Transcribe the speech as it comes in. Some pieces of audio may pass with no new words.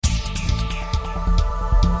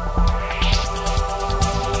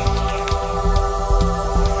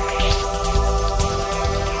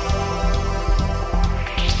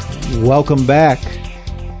Welcome back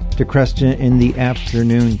to Creston in the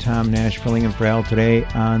Afternoon. Tom Nash filling in for Al today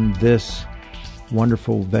on this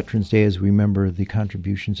wonderful Veterans Day as we remember the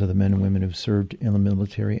contributions of the men and women who've served in the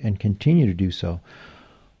military and continue to do so.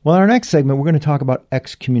 Well, in our next segment, we're going to talk about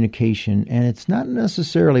excommunication, and it's not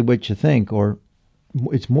necessarily what you think, or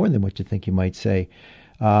it's more than what you think, you might say.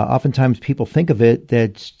 Oftentimes people think of it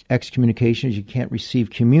that excommunication is you can't receive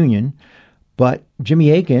communion, but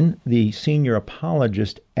Jimmy Akin, the senior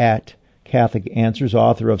apologist at Catholic Answers,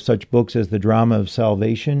 author of such books as The Drama of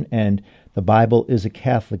Salvation and The Bible is a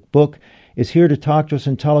Catholic Book, is here to talk to us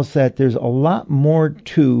and tell us that there's a lot more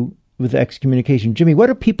to with excommunication. Jimmy, what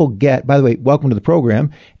do people get? By the way, welcome to the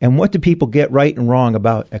program. And what do people get right and wrong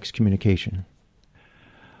about excommunication?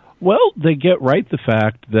 Well, they get right the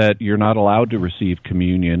fact that you're not allowed to receive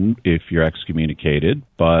communion if you're excommunicated,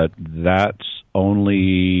 but that's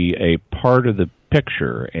only a part of the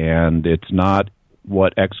picture, and it's not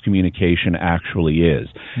what excommunication actually is.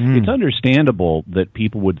 It's understandable that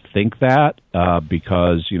people would think that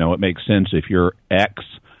because, it makes sense if you're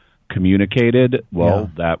excommunicated. Well,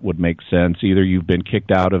 that would make sense. Either you've been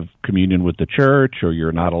kicked out of communion with the church, or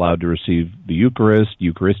you're not allowed to receive the Eucharist,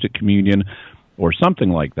 Eucharistic communion, or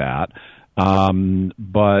something like that.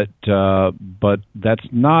 But that's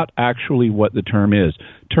not actually what the term is.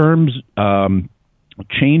 Terms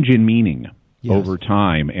change in meaning over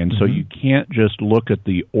time, and so you can't just look at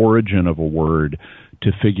the origin of a word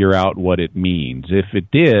to figure out what it means. If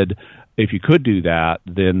you could do that,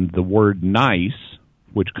 then the word nice,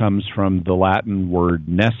 which comes from the Latin word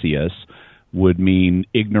necius, would mean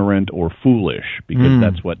ignorant or foolish, because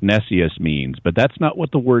that's what necius means. But that's not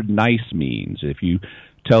what the word nice means. If you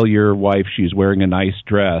tell your wife she's wearing a nice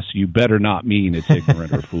dress, you better not mean it's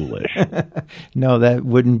ignorant or foolish. No, that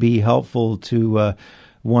wouldn't be helpful to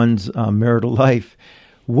one's marital life.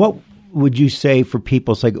 What would you say for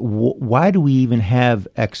people? It's like, why do we even have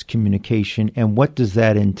excommunication, and what does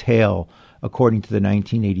that entail according to the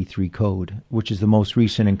 1983 code, which is the most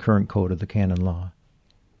recent and current code of the canon law?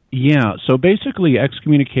 Yeah, so basically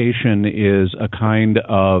excommunication is a kind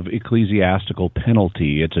of ecclesiastical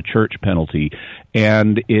penalty. It's a church penalty,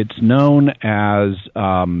 and it's known as,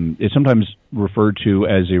 it's sometimes referred to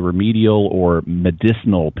as a remedial or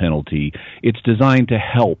medicinal penalty. It's designed to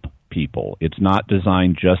help people. It's not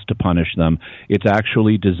designed just to punish them. It's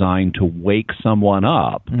actually designed to wake someone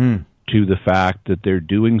up to the fact that they're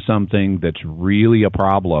doing something that's really a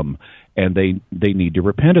problem, and they need to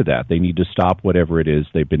repent of that. They need to stop whatever it is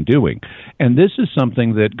they've been doing. And this is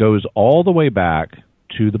something that goes all the way back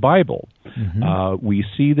to the Bible. We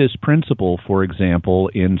see this principle, for example,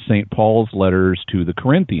 in St. Paul's letters to the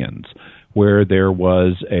Corinthians, where there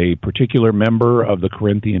was a particular member of the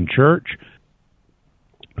Corinthian church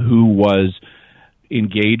who was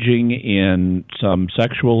engaging in some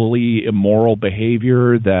sexually immoral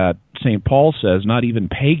behavior that St. Paul says not even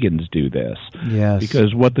pagans do this. Yes.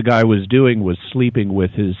 Because what the guy was doing was sleeping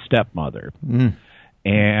with his stepmother.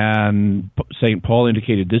 And St. Paul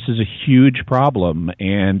indicated this is a huge problem,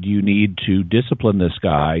 and you need to discipline this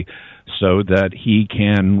guy so that he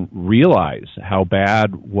can realize how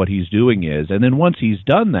bad what he's doing is. And then once he's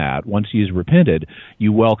done that, once he's repented,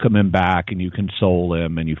 you welcome him back and you console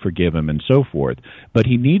him and you forgive him and so forth. But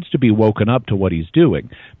he needs to be woken up to what he's doing.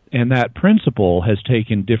 And that principle has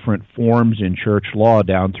taken different forms in church law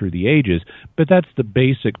down through the ages, but that's the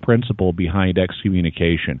basic principle behind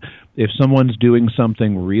excommunication. If someone's doing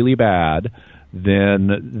something really bad,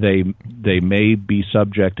 then they may be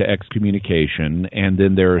subject to excommunication, and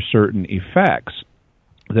then there are certain effects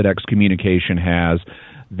that excommunication has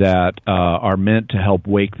that are meant to help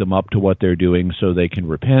wake them up to what they're doing so they can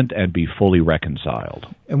repent and be fully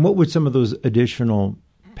reconciled. And what would some of those additional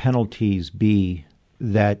penalties be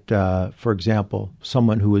that, for example,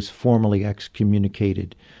 someone who is formally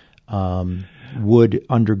excommunicated would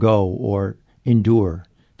undergo or endure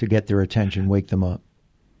to get their attention, wake them up?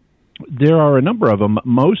 There are a number of them.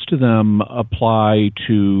 Most of them apply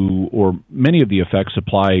to, or many of the effects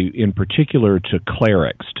apply in particular to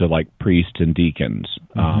clerics, to like priests and deacons,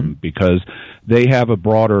 because they have a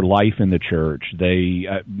broader life in the church. They,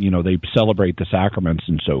 they celebrate the sacraments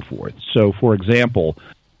and so forth. So, for example,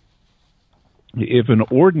 if an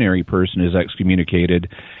ordinary person is excommunicated,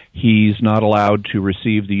 he's not allowed to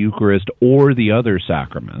receive the Eucharist or the other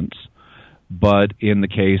sacraments. But in the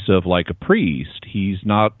case of like a priest, he's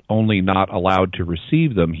not only not allowed to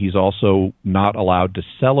receive them, he's also not allowed to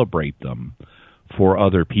celebrate them for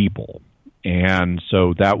other people. And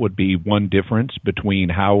so that would be one difference between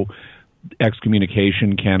how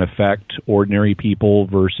excommunication can affect ordinary people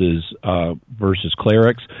versus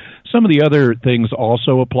clerics. Some of the other things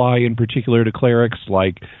also apply in particular to clerics,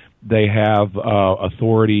 like they have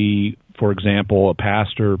authority. For example, a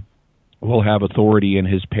pastor will have authority in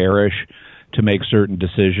his parish to make certain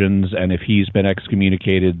decisions, and if he's been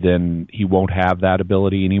excommunicated, then he won't have that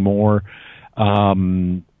ability anymore.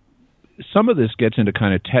 Some of this gets into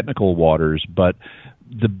kind of technical waters, but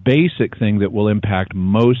the basic thing that will impact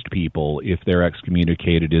most people if they're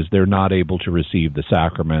excommunicated is they're not able to receive the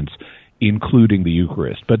sacraments, including the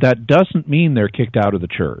Eucharist. But that doesn't mean they're kicked out of the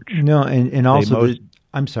church. No, and also,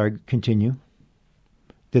 I'm sorry, continue.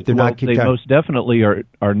 That they're not kicked out. They most definitely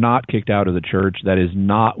are not kicked out of the church. That is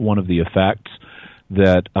not one of the effects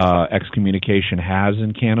that excommunication has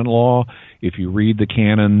in canon law. If you read the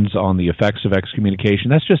canons on the effects of excommunication,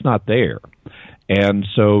 that's just not there. And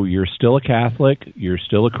so you're still a Catholic, you're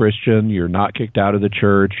still a Christian, you're not kicked out of the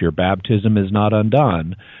church, your baptism is not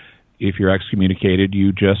undone. If you're excommunicated,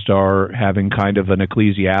 you just are having kind of an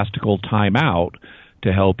ecclesiastical timeout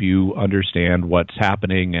to help you understand what's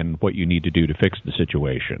happening and what you need to do to fix the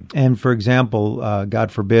situation. And for example,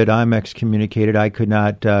 God forbid, I'm excommunicated. I could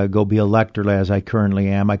not go be elector as I currently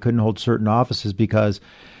am. I couldn't hold certain offices because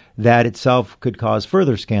that itself could cause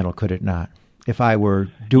further scandal, could it not? If I were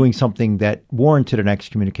doing something that warranted an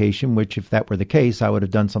excommunication, which if that were the case, I would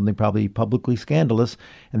have done something probably publicly scandalous,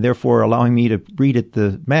 and therefore allowing me to read at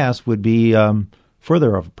the Mass would be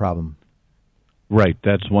further of a problem. Right.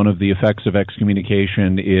 That's one of the effects of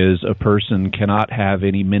excommunication is a person cannot have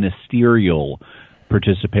any ministerial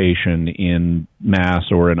participation in Mass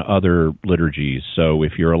or in other liturgies. So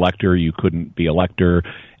if you're a lector, you couldn't be a lector.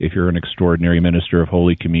 If you're an extraordinary minister of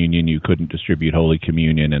Holy Communion, you couldn't distribute Holy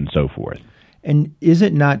Communion and so forth. And is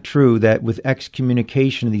it not true that with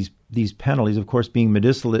excommunication, these penalties, of course, being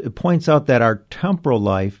medicinal, it points out that our temporal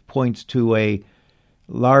life points to a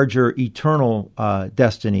larger eternal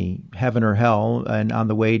destiny, heaven or hell, and on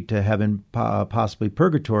the way to heaven, possibly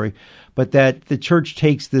purgatory, but that the Church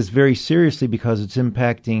takes this very seriously because it's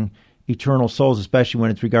impacting eternal souls, especially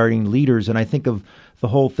when it's regarding leaders. And I think of the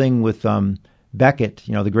whole thing with Becket,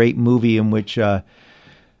 the great movie in which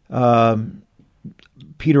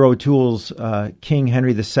Peter O'Toole's King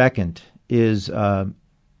Henry II is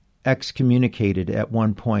excommunicated at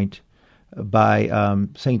one point by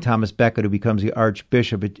St. Thomas Becket, who becomes the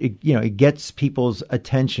Archbishop. It gets people's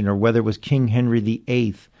attention, or whether it was King Henry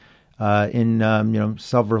VIII in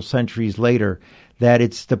several centuries later, that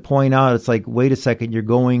it's to point out, it's like, wait a second, you're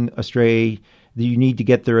going astray. You need to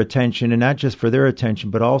get their attention, and not just for their attention,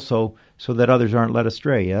 but also so that others aren't led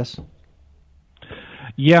astray, yes?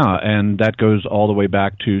 Yeah, and that goes all the way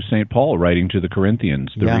back to St. Paul writing to the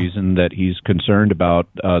Corinthians. The reason that he's concerned about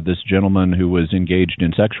this gentleman who was engaged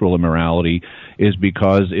in sexual immorality is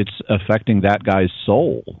because it's affecting that guy's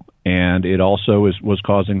soul, and it also was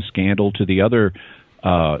causing scandal to the other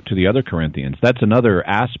Corinthians. That's another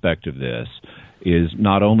aspect of this. Is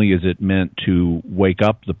not only is it meant to wake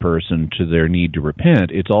up the person to their need to repent,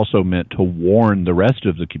 it's also meant to warn the rest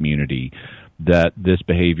of the community that this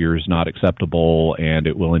behavior is not acceptable and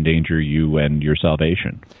it will endanger you and your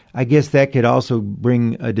salvation. I guess that could also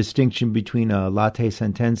bring a distinction between a late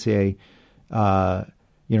sententiae,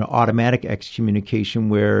 automatic excommunication,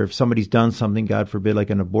 where if somebody's done something, God forbid, like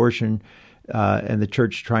an abortion, and the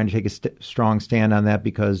Church trying to take a strong stand on that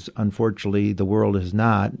because, unfortunately, the world is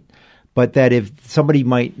not. But that if somebody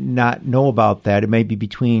might not know about that, it may be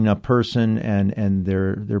between a person and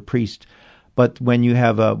their priest. But when you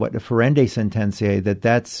have a ferende sententiae,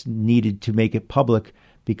 that's needed to make it public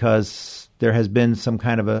because there has been some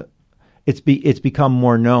kind of it's become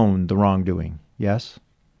more known, the wrongdoing. Yes?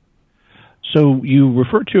 So you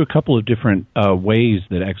refer to a couple of different ways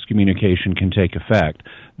that excommunication can take effect.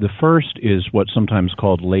 The first is what's sometimes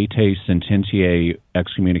called late sententiae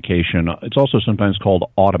excommunication. It's also sometimes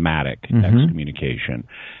called automatic excommunication.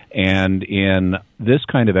 And in this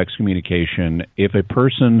kind of excommunication, if a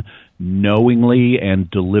person knowingly and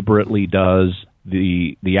deliberately does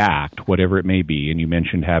the act, whatever it may be, and you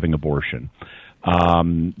mentioned having abortion,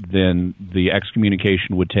 then the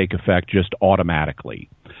excommunication would take effect just automatically.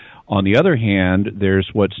 On the other hand, there's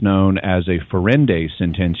what's known as a ferende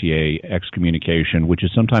sententiae excommunication, which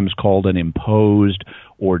is sometimes called an imposed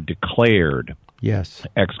or declared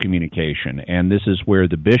excommunication. And this is where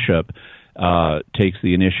the bishop takes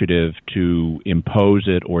the initiative to impose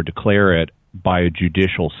it or declare it by a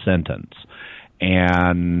judicial sentence.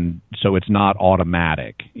 And so it's not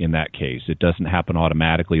automatic in that case. It doesn't happen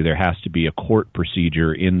automatically. There has to be a court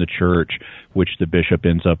procedure in the church which the bishop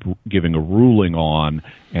ends up giving a ruling on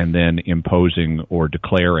and then imposing or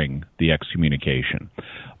declaring the excommunication.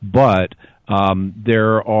 But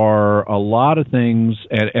there are a lot of things,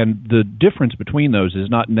 and the difference between those is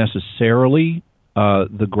not necessarily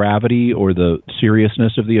the gravity or the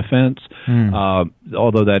seriousness of the offense,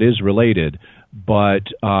 although that is related. But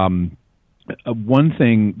one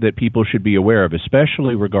thing that people should be aware of,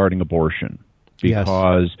 especially regarding abortion,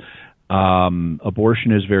 because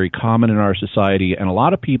abortion is very common in our society, and a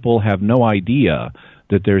lot of people have no idea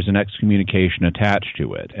that there's an excommunication attached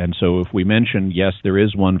to it. And so if we mention, yes, there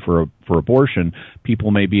is one for abortion,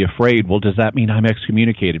 people may be afraid, well, does that mean I'm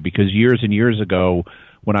excommunicated? Because years and years ago,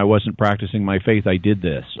 when I wasn't practicing my faith, I did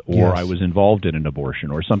this, or I was involved in an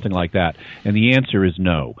abortion, or something like that. And the answer is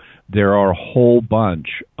no. There are a whole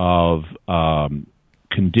bunch of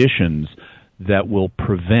conditions that will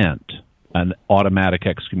prevent an automatic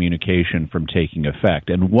excommunication from taking effect.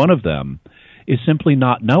 And one of them is simply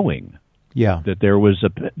not knowing that there was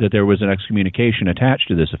an excommunication attached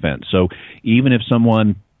to this offense. So even if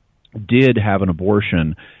someone did have an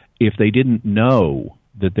abortion, if they didn't know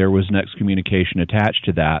that there was an excommunication attached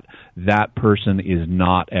to that, that person is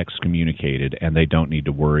not excommunicated, and they don't need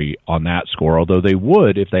to worry on that score, although they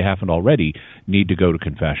would, if they haven't already, need to go to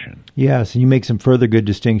confession. Yes, and you make some further good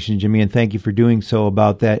distinctions, Jimmy, and thank you for doing so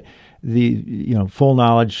about that. The full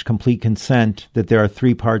knowledge, complete consent, that there are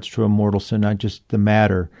three parts to a mortal sin, not just the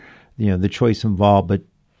matter, the choice involved, but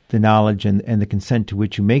the knowledge and the consent to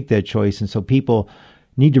which you make that choice. And so people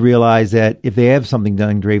need to realize that if they have something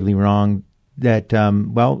done gravely wrong, that,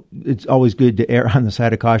 it's always good to err on the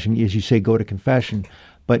side of caution, as you say, go to confession,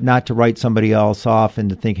 but not to write somebody else off and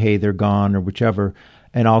to think, hey, they're gone or whichever,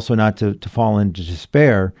 and also not to fall into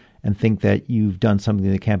despair and think that you've done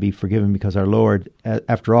something that can't be forgiven, because our Lord,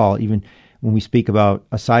 after all, even when we speak about,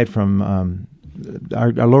 aside from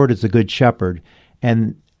our Lord is the good shepherd,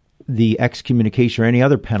 and the excommunication or any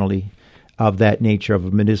other penalty of that nature, of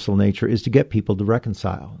a medicinal nature, is to get people to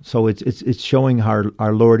reconcile. So it's showing how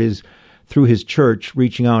our Lord is, through his church,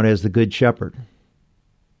 reaching out as the good shepherd.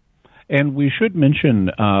 And we should mention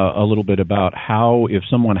a little bit about how, if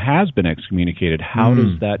someone has been excommunicated, how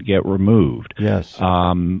does that get removed? Yes.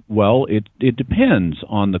 Well, it depends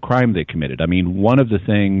on the crime they committed. I mean, one of the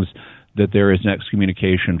things that there is an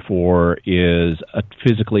excommunication for is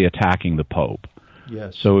physically attacking the Pope.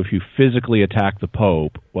 Yes. So if you physically attack the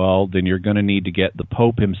Pope, well, then you're going to need to get the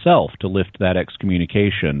Pope himself to lift that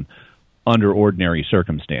excommunication under ordinary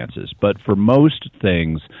circumstances. But for most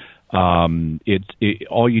things,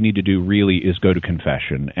 all you need to do really is go to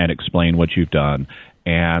confession and explain what you've done,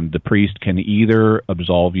 and the priest can either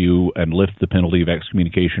absolve you and lift the penalty of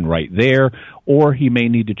excommunication right there, or he may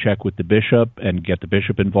need to check with the bishop and get the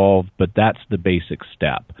bishop involved, but that's the basic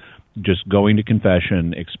step. Just going to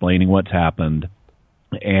confession, explaining what's happened,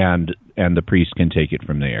 and the priest can take it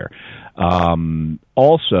from there.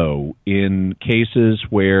 Also, in cases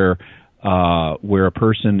where a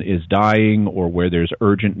person is dying or where there's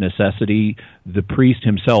urgent necessity, the priest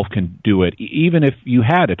himself can do it, even if you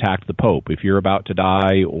had attacked the Pope. If you're about to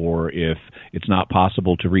die, or if it's not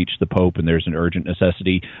possible to reach the Pope and there's an urgent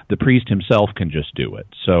necessity, the priest himself can just do it.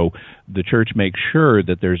 So the church makes sure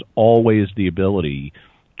that there's always the ability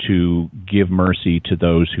to give mercy to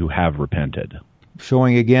those who have repented.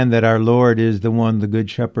 Showing again that our Lord is the one, the good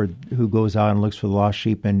shepherd, who goes out and looks for the lost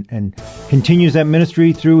sheep and continues that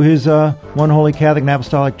ministry through his one holy Catholic and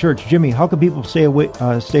Apostolic Church. Jimmy, how can people stay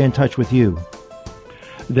in touch with you?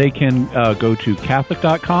 They can go to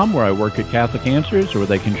Catholic.com, where I work at Catholic Answers, or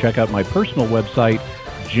they can check out my personal website,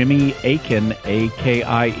 JimmyAkin,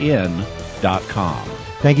 AKIN.com.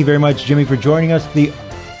 Thank you very much, Jimmy, for joining us. The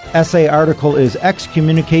essay article is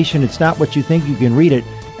Excommunication. It's Not What You Think. You can read it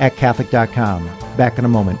at Catholic.com. Back in a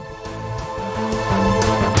moment.